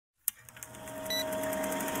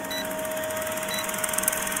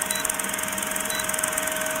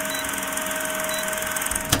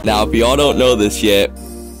Now, if y'all don't know this yet,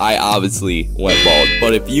 I obviously went bald.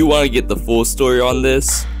 But if you want to get the full story on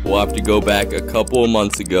this, we'll have to go back a couple of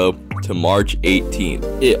months ago to March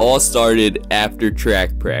 18th. It all started after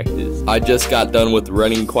track practice. I just got done with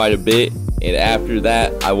running quite a bit, and after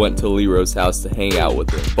that, I went to Leroy's house to hang out with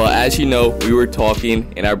him. But as you know, we were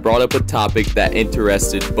talking, and I brought up a topic that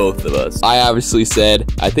interested both of us. I obviously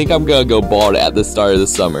said, I think I'm gonna go bald at the start of the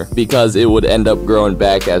summer, because it would end up growing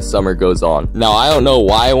back as summer goes on. Now, I don't know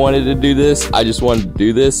why I wanted to do this, I just wanted to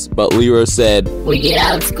do this, but Leroy said, we get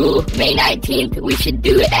out of school May 19th, we should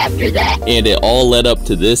do it after that. And it all led up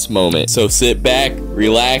to this moment. So sit back,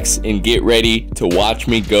 relax, and get ready to watch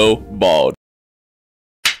me go bald.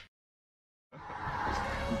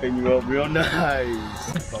 Clean you up real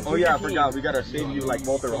nice. Oh yeah, I forgot, we gotta shave you like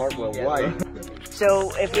Walter Hartwell white.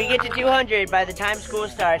 So if we get to 200 by the time school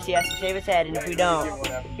starts, he has to shave his head, and if we don't,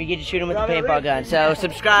 we get to shoot him with a paintball gun. So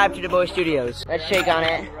subscribe to the Boy Studios. Let's shake on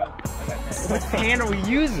it. Which hand are we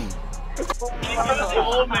using? Hold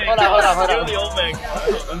on.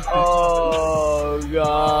 Oh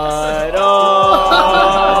God!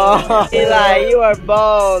 Oh, Eli, you are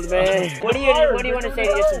bald, man. What do you want to say to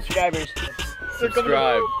your subscribers?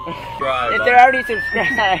 Subscribe. If they're already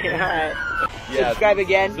subscribed, alright. Yeah, subscribe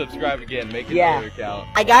again. Subscribe again. Make another account.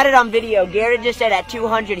 I got it on video. Garrett just said at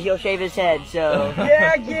 200 he'll shave his head. So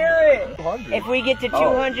Yeah, Garrett. if we get to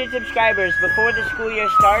 200 subscribers before the school year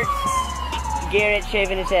starts, Garrett's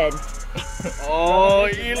shaving his head. Oh,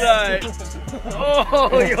 Eli.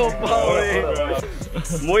 Oh, yo, boy.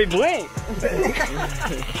 Muy buen.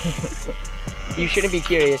 You shouldn't be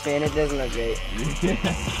curious, man. It doesn't look great.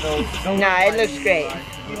 Nah, it looks great.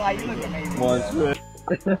 Eli, you look amazing.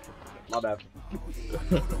 My bad.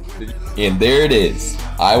 And there it is.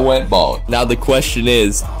 I went bald. Now the question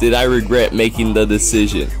is, did I regret making the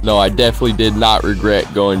decision? No, I definitely did not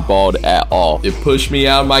regret going bald at all. It pushed me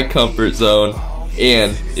out of my comfort zone,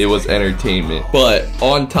 and it was entertainment. But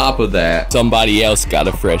on top of that, somebody else got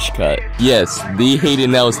a fresh cut. Yes, the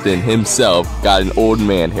Hayden Elston himself got an old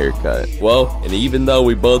man haircut. Well, and even though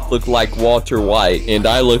we both look like Walter White and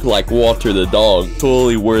I look like Walter the dog,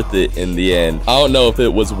 totally worth it in the end. I don't know if it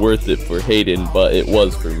was worth it for Hayden, but it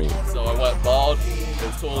was for me. So I went bald. It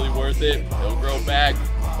was totally worth it. It'll grow back,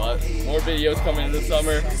 but more videos coming in the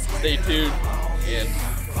summer. Stay tuned and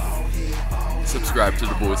subscribe to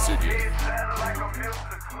the Boy Studios.